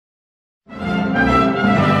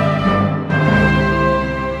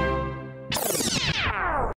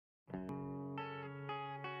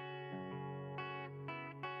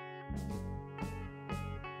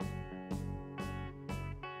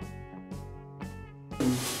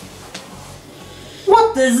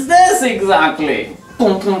What is this exactly?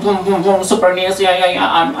 Boom, boom, boom, boom, boom, super news,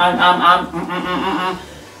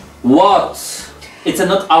 What? It's a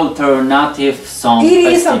not alternative song It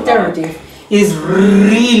is festival. alternative. It's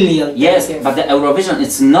really alternative. Yes, but the Eurovision,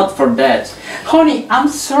 it's not for that. Honey, I'm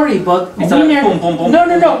sorry, but It's winner. like boom, boom, boom.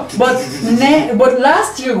 No. But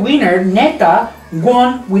last year winner Neta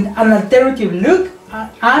won with an alternative look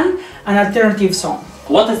and an alternative song.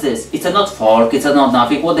 What is this? It's a not folk, it's a not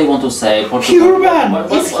nothing. What they want to say? Urban.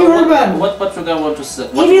 It's urban. What Portugal want to say?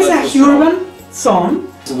 It is a urban song.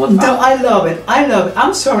 What, No, I love it. I love it.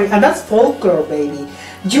 I'm sorry, and that's folklore, baby.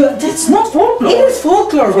 it's not folklore. It is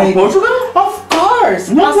folklore, From baby. Portugal? Of course.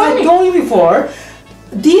 No As way. I told you before,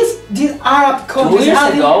 these Arab 2 countries.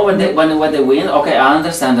 years ago, when they win, okay, I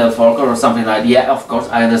understand the folklore or something like that. Yeah, of course,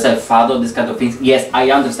 I understand fado, this kind of things. Yes,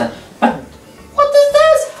 I understand. But what is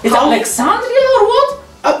this? Is it Alexandria or what?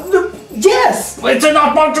 Yes. It's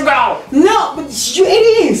not Portugal. No, but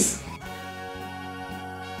it is.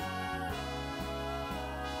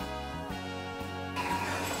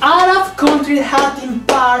 Arab countries have been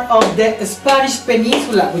part of the Spanish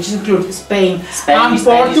Peninsula, which includes Spain, and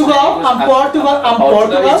Portugal, and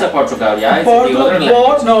Portugal. It's a Portugal, yeah. It's Portugal, the other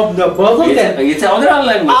language. both of them. It's another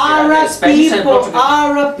language. Arab Spanish and Portuguese.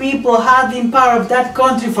 Arab people have been part of that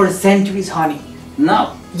country for centuries, honey.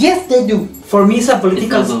 No. Yes, they do. For me, it's a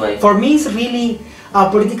political. It's not the way. For me, it's really a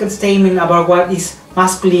political statement about what is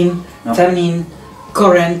masculine, feminine,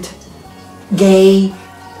 current, gay,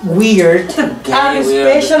 weird, and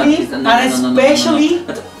especially,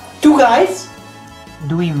 two guys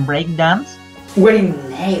doing breakdance. wearing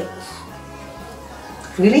nails.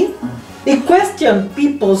 Really? It questions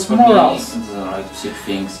people's morals. Cheap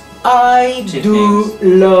things. I Cheap do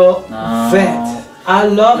things. love No. it. I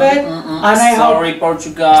love it, and I hope Sorry,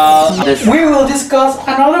 Portugal. we will discuss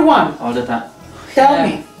another one. All the time. Tell Yeah.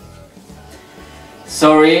 me.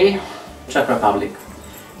 Sorry, Czech Republic.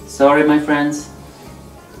 Sorry, my friends.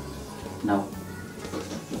 No.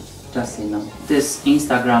 Just say no. This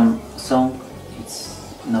Instagram song, it's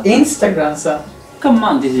not. Instagram, sir. Come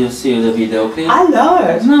on, did you see the video clip? I love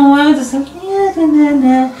it. No, I just like, yeah, na,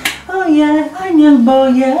 na. Oh yeah, I'm a boy,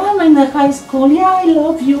 yeah, I'm in the high school, yeah, I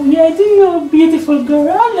love you, yeah, you're a beautiful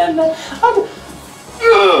girl,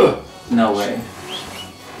 No way.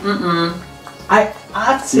 I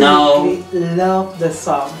absolutely love the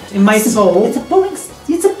song. In my soul. It's a boring song.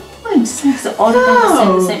 It's all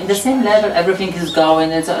the same level, everything is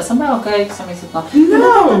going, it's somehow okay, something is not.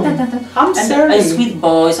 No, I'm sorry. And sweet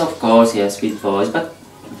voice, of course, yeah, sweet voice, but...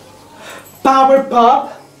 Power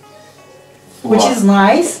pop, which What? is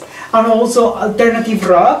nice, and also alternative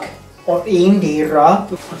rock or indie rock.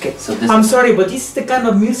 Okay, So this I'm sorry, but this is the kind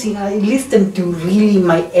of music I listen to really in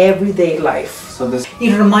my everyday life. So this...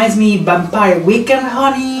 It reminds me Vampire Weekend,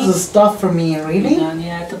 honey. This is stuff for me, really.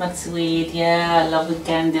 Yeah, too much sweet, yeah, I love the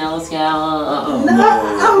candles, yeah.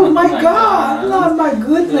 Oh my God! Oh my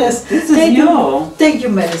goodness! This is you. Take your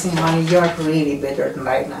medicine, honey. You are really better than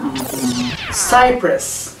right now.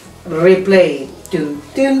 Cyprus, replay. Dun,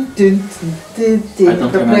 dun, dun, dun, dun, I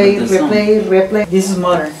don't replay, remember the song. replay. This is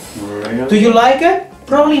modern. Really? Do you like it?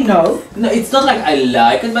 Probably no. No, it's not like I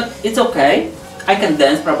like it, but it's okay. I can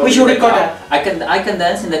dance probably. We should in the record club. I can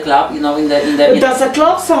dance in the club, you know, in the That's a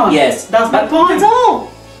club song. Yes, That's my but point. that's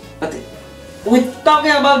all. But we're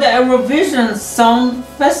talking about the Eurovision Song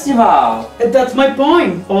Festival. That's my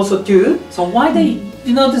point. Also too. So why they,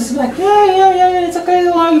 you know, this is like yeah, it's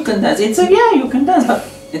okay. Well, you can dance. It's a yeah, you can dance, but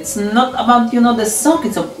it's not about, you know, the song.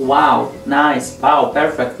 It's a wow, nice, wow,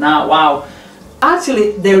 perfect. Now, wow.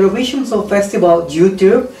 Actually, the Eurovision Song Festival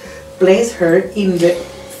YouTube placed her in the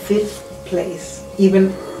 5th place,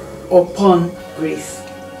 even upon Greece.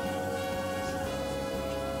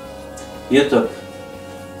 YouTube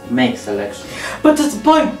makes selection. But that's the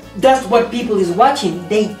point. That's what people is watching.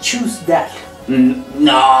 They choose that.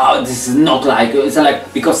 No, this is not like, it's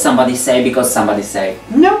like because somebody say.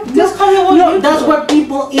 No, that's how you want no, it. that's what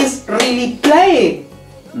people is really playing.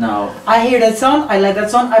 No. I hear that song, I like that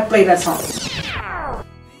song, I play that song.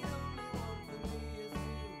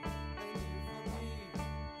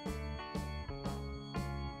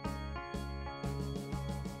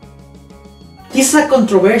 This is a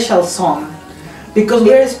controversial song because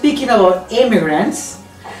we're speaking about immigrants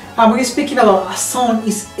and we're speaking about a song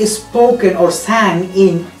is spoken or sang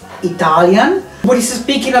in Italian. We're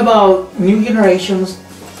speaking about new generations.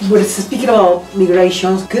 We're speaking about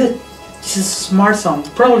migrations. Good. This is a smart song.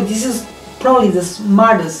 This is probably the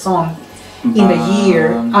smartest song in the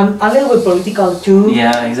year, and a little bit political too.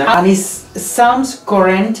 Yeah, exactly. And it sounds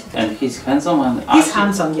current. And he's handsome and He's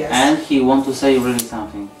handsome, yes. And he wants to say really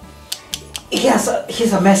something.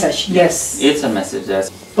 he's a message, yes. It's a message, yes.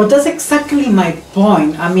 But that's exactly my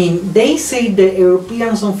point. I mean, they say the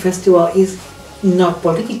European Song Festival is not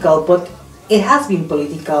political, but it has been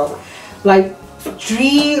political. Like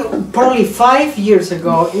probably 5 years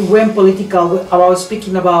ago, it went political about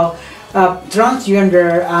speaking about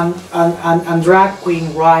transgender and drag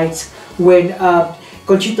queen rights when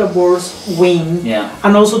Conchita Wurst win. Yeah.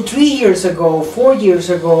 And also 3 years ago, 4 years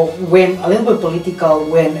ago, when a little bit political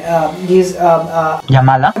when this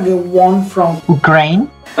Yamala, won from Ukraine.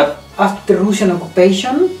 But after the Russian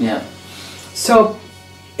occupation. yeah. So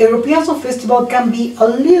European Song Festival can be a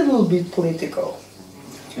little bit political.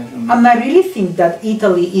 And I really think that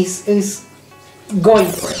Italy is going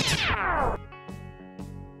for it.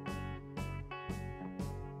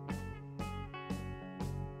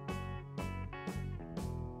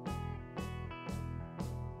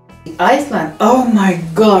 Iceland, oh my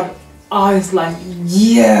god, Iceland,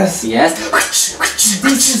 yes! Yes.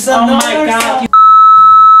 This is Oh another my god. song.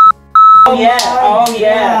 Oh yeah. Oh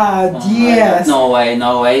yeah. God, yes! No way,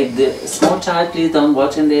 no way. The small child, please don't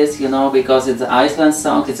watching this, you know, because it's an Iceland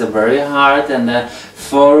song. It's a very hard, and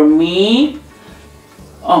for me,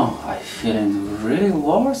 oh, I feeling really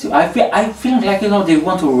worse. I feel like, you know, they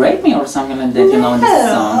want to rape me or something like that, you know, in this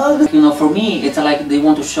song. You know, for me, it's like they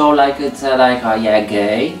want to show like it's like yeah,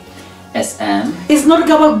 gay, SM. It's not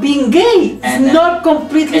about being gay. It's And, not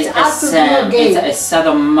completely It's absolutely SM. gay. It's a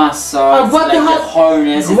sadomaso. It's what like the the hell-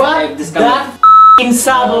 horniness. It's What like this kind that of. f***ing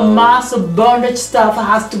sadomaso bondage stuff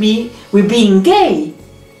has to be with being gay.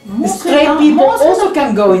 Straight people also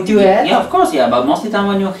can go into it. Yeah, of course, yeah. But most of the time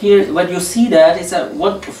when you hear, when you see that, it's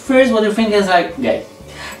what you think is like gay.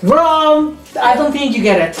 Wrong! I don't think you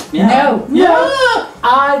get it. Yeah. No, Yeah.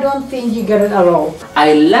 I don't think you get it at all.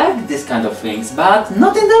 I like this kind of things, but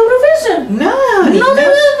not in the Eurovision. No, Not in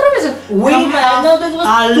the Eurovision. we Come on, have no, that was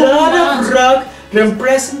a too lot much. of rock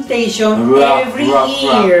representation Rock, every rock.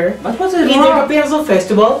 year But what's in it the rock? European Song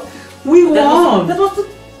Festival. We won. That was the,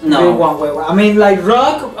 We no. won. I mean, like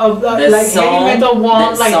rock, The like heavy metal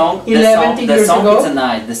won like 11 years the song ago. it's a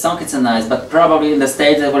nice, the song it's a nice, but probably in the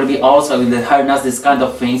States there will be also in the hardness this kind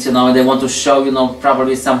of things, you know, and they want to show, you know,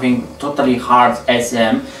 probably something totally hard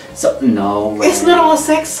SM. So no way. It's not all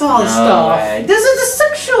sexual No stuff. way. This is the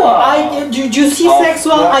sexual. You see Oh,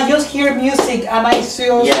 sexual, yeah. I just hear music and I just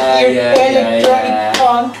Yeah, hear yeah, electronic yeah.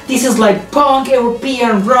 punk. This is like punk,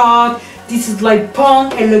 European rock. This is like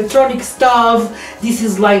punk, electronic stuff. This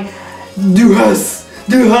is like do us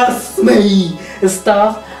me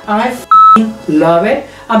stuff. And I f***ing love it.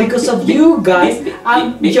 And because of you guys,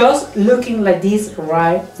 I'm just looking like this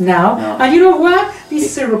right now. No. And you know what? This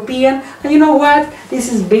is European. And you know what? This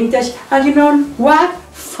is vintage. And you know what?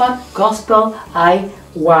 Fuck gospel. I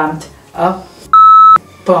want a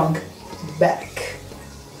punk back.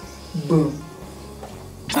 Boom.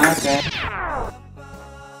 Okay.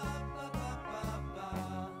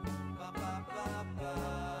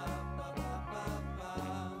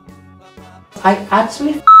 I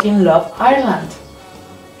actually f***ing love Ireland.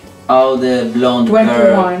 Oh, the blonde 21,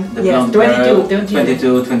 girl. The yes, blonde 22, girl.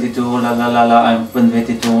 22. 22, la la la la, I'm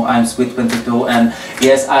 22, I'm sweet 22, and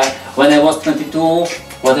yes, when I was 22,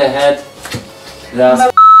 what I had,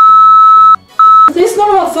 that's... It's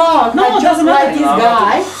not a thought. No, I it just doesn't like matter. this No.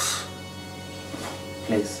 guy.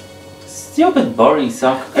 Please. Stupid boring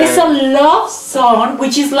song. It's a love song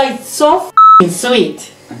which is like so f***ing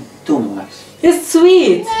sweet. Too much. It's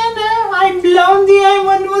sweet. I'm blondie, I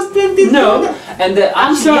was 22. No. And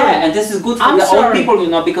I'm sorry. Yeah, and this is good for I'm the old sorry. people, you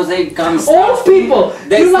know, because they can Old people.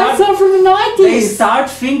 They You like start- song from the 90s. They start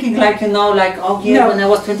thinking like, you know, like, oh yeah, No. when I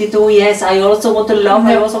was 22, yes, I also want to love,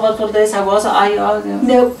 I No. also want to this, yeah.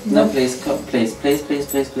 No. No, please, please, please, please,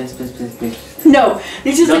 please, please, please, please, please. No.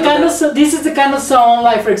 This is Don't the do kind that. of this is the kind of song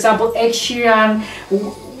like, for example, Ed Sheeran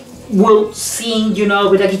will sing, you know,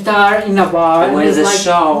 with a guitar in a bar. Where and is the it's like,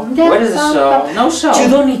 show? "Yeah, Where is the show? No show. You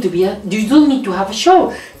don't need to you don't need to have a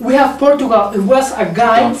show. We have Portugal. It was a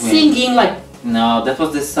guy Don't we? singing like. No, that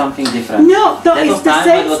was something different. No, That it's was the time,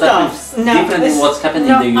 same but what stuff. happened different than it's- what's happening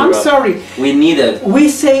no, in the I'm Europe. sorry. We need it. We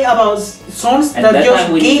say about songs And that that just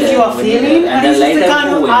time we give need you it, a we need it. feeling, And and then this is the later kind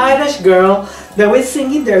of we- Irish girl that was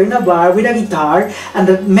singing there in a bar with a guitar, and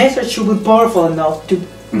the message should be powerful enough to,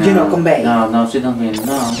 you know, convey. No, she don't mean,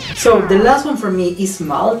 no. So the last one for me is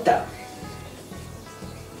Malta.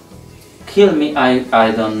 Kill me,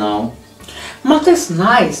 I don't know. Malta is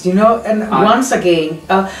nice, you know, and once again,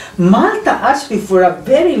 Malta actually for a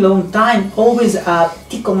very long time always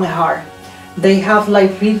tickled my heart. They have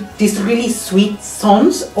like these really sweet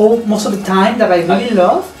songs most of the time that I really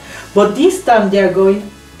love, but this time they are going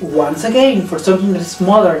once again for something that is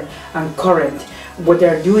modern and current. What they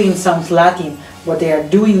are doing sounds Latin. What they are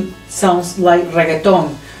doing sounds like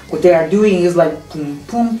reggaeton. What they are doing is like boom,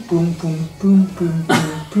 boom, boom, boom, boom, boom,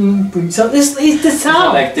 boom, boom, boom. So it's the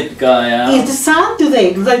sound. Like typical, yeah. It's the sound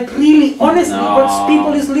today. Like really, honestly, what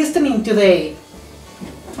people is listening today.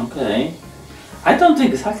 Okay. I don't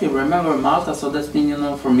exactly remember Malta, so that's mean, you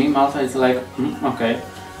know, for me Malta is like, okay,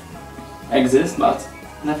 exists, but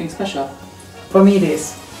nothing special. For me it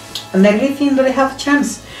is. And I really think that they have a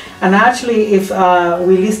chance. And actually, if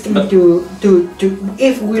we listen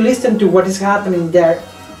if we listen to what is happening there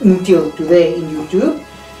until today in YouTube,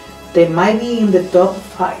 they might be in the top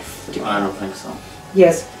 5. I don't think so.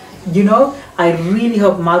 Yes, you know, I really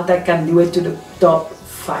hope Malta can do it to the top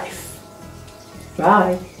 5.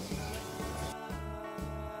 Bye.